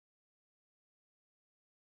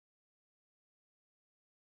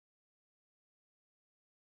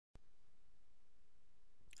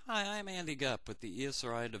Hi, I'm Andy Gupp with the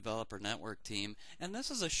Esri Developer Network team, and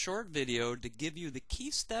this is a short video to give you the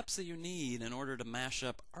key steps that you need in order to mash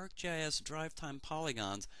up ArcGIS DriveTime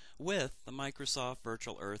polygons with the Microsoft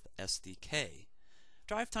Virtual Earth SDK.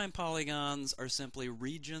 DriveTime polygons are simply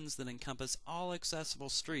regions that encompass all accessible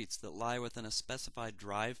streets that lie within a specified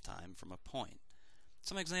drive time from a point.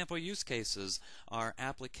 Some example use cases are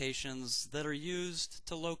applications that are used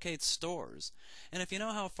to locate stores. And if you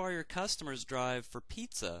know how far your customers drive for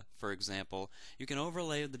pizza, for example, you can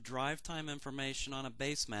overlay the drive time information on a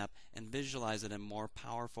base map and visualize it in more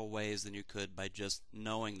powerful ways than you could by just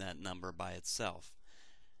knowing that number by itself.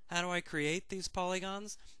 How do I create these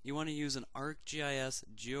polygons? You want to use an ArcGIS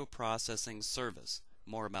geoprocessing service.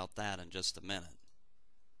 More about that in just a minute.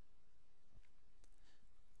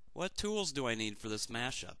 What tools do I need for this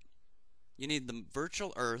mashup? You need the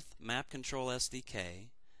Virtual Earth Map Control SDK,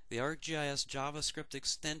 the ArcGIS JavaScript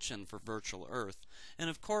extension for Virtual Earth, and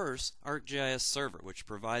of course ArcGIS Server, which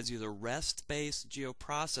provides you the REST-based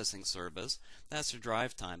geoprocessing service. That's your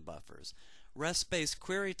drive time buffers. REST-based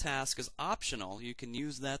query task is optional. You can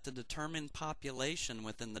use that to determine population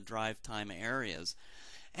within the drive time areas.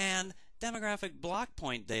 And demographic block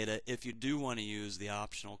point data if you do want to use the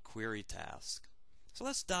optional query task. So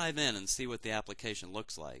let's dive in and see what the application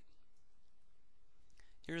looks like.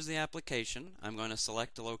 Here's the application. I'm going to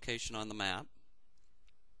select a location on the map.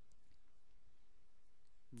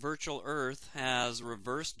 Virtual Earth has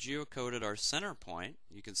reverse geocoded our center point.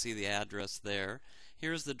 You can see the address there.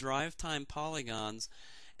 Here's the drive time polygons,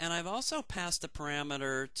 and I've also passed a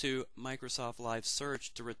parameter to Microsoft Live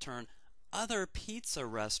Search to return other pizza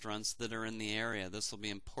restaurants that are in the area. This will be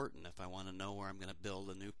important if I want to know where I'm going to build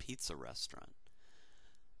a new pizza restaurant.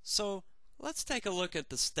 So let's take a look at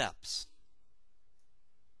the steps.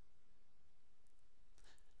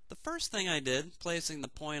 The first thing I did, placing the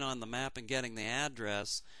point on the map and getting the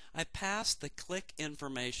address, I passed the click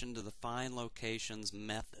information to the find locations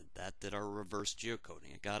method. That did our reverse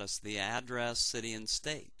geocoding. It got us the address, city, and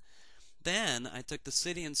state. Then I took the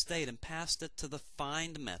city and state and passed it to the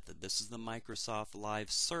find method. This is the Microsoft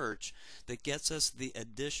Live Search that gets us the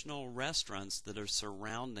additional restaurants that are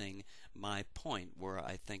surrounding my point where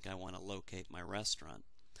I think I want to locate my restaurant.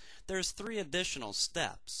 There's 3 additional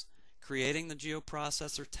steps. Creating the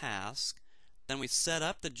geoprocessor task, then we set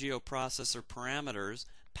up the geoprocessor parameters,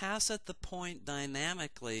 pass it the point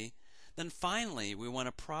dynamically, then finally we want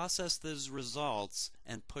to process those results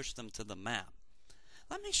and push them to the map.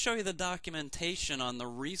 Let me show you the documentation on the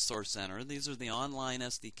Resource Center. These are the online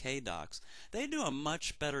SDK docs. They do a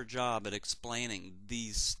much better job at explaining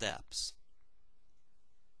these steps.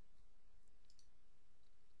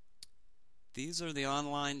 These are the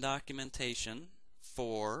online documentation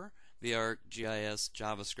for the ArcGIS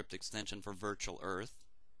JavaScript extension for Virtual Earth.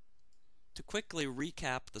 To quickly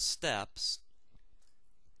recap the steps,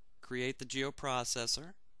 create the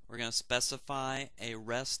geoprocessor. We're going to specify a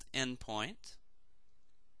REST endpoint.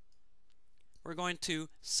 We're going to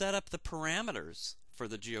set up the parameters for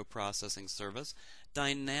the geoprocessing service,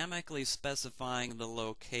 dynamically specifying the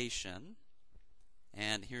location.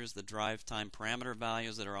 And here's the drive time parameter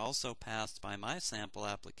values that are also passed by my sample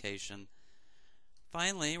application.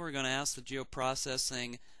 Finally, we're going to ask the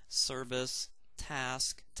geoprocessing service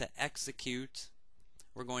task to execute.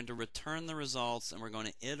 We're going to return the results, and we're going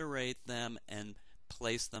to iterate them and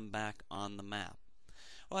place them back on the map.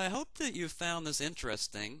 Well, I hope that you found this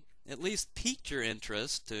interesting, at least piqued your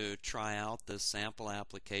interest to try out this sample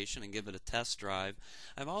application and give it a test drive.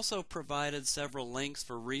 I've also provided several links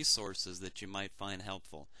for resources that you might find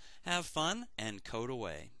helpful. Have fun and code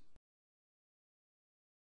away.